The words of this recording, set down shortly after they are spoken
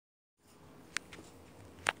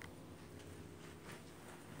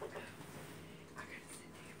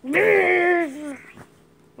Why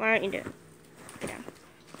aren't you doing it? Get down.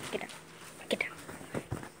 Get down. Get down.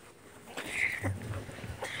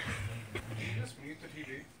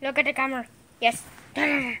 Look at the camera. Yes.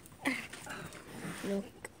 Look.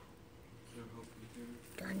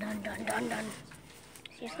 Dun dun dun dun dun.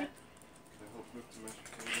 Seriously?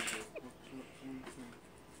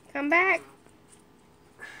 Come back.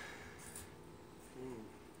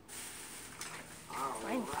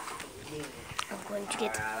 Fine. I'm going to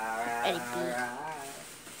get Eddie B.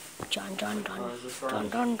 Dun dun dun. Dun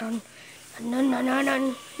dun dun. Dun dun dun dun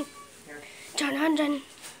dun. Dun dun dun.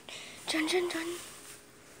 Dun dun dun.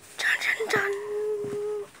 Dun dun dun.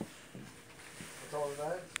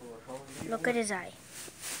 Look at his eye.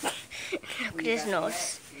 Look at his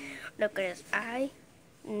nose. Look at his eye.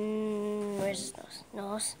 Where's his nose?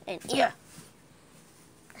 Nose and ear.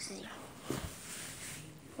 This is ear.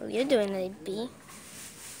 What are you doing, Eddie B?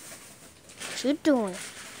 What you doing?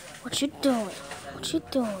 What you doing? What you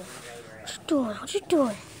doing? What you doing? What you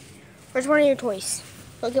doing? Where's one of your toys?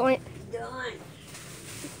 Look at one. Done.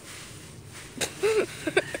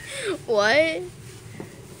 What?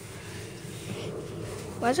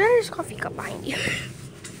 Why is there this coffee cup behind you?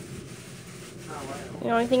 You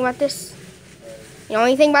know anything about this? You know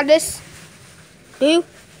anything about this? Do you?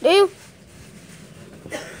 Do you?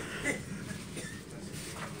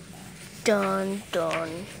 Dun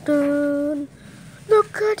dun dun.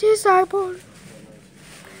 Look at his eyeball.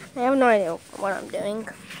 I have no idea what I'm doing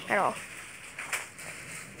at all.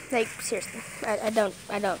 Like seriously, I don't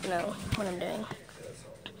know what I'm doing.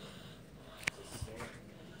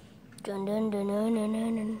 Dun dun dun dun dun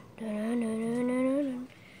dun dun dun dun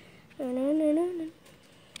dun dun dun.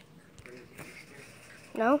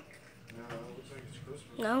 No?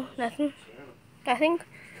 No, nothing. Nothing.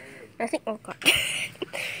 Nothing. Oh god.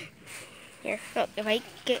 Here, look. If I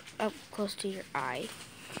get up close to your eye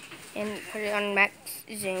and put it on max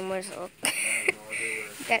zoom, where's it look?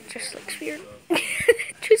 That just looks weird.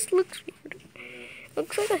 It just looks weird.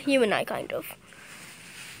 Looks like a human eye, kind of.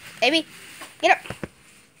 Baby, get up.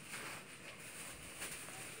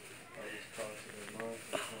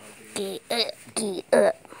 Get up, get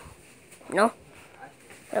up. No?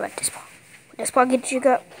 What about this paw? This paw get you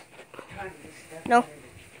up? No?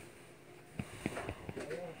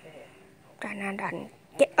 Dun, dun.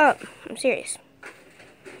 Get up. I'm serious.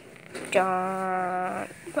 John.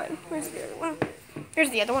 Where's the other one? Here's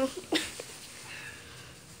the other one.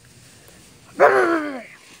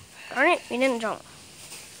 Darn it, we didn't jump.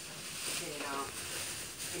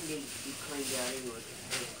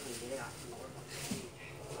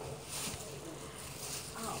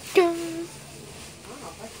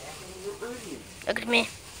 Look at me.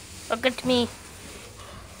 Look at me.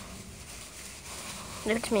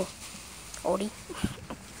 Look at me. Oldie.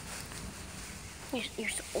 You're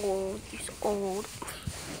so old. You're so old.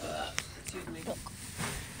 Look.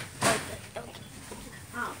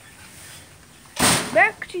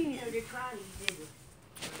 Back to you.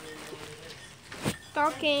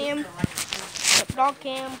 Dog cam. Dog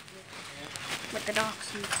cam. With the dog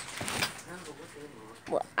seats.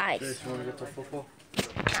 Well, I. Okay, so you want to get to football?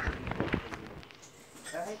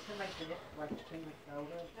 Alright,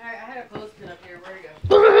 I had a clothespin up here. Where'd it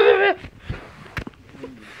go?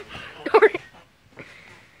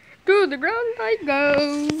 To the ground I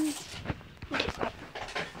go.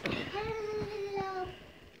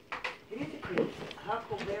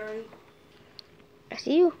 Huckleberry. I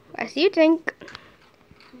see you. I see you, Tank.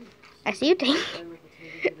 I see you, Tank.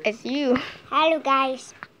 I see you. Hello,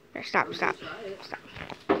 guys. Stop, stop, stop.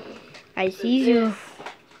 I see you.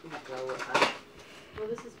 Well,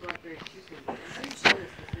 this is blackberry chicken. I'm pretty sure it's the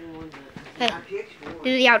same one that... Hey, do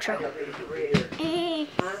the outro.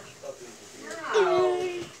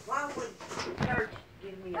 Why would church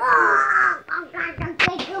give me a...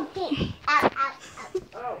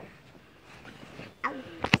 Oh.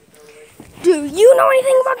 Do you know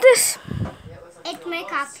anything about this? It's my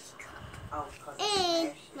copy.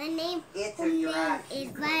 And my name is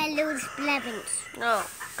Violet Blevins. No,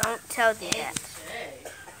 don't tell me that.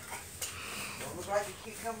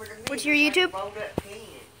 What's your YouTube?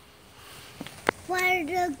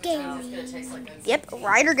 Ryder Gaming. Yep,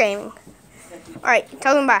 Ryder Gaming. Alright,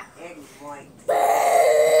 tell them bye.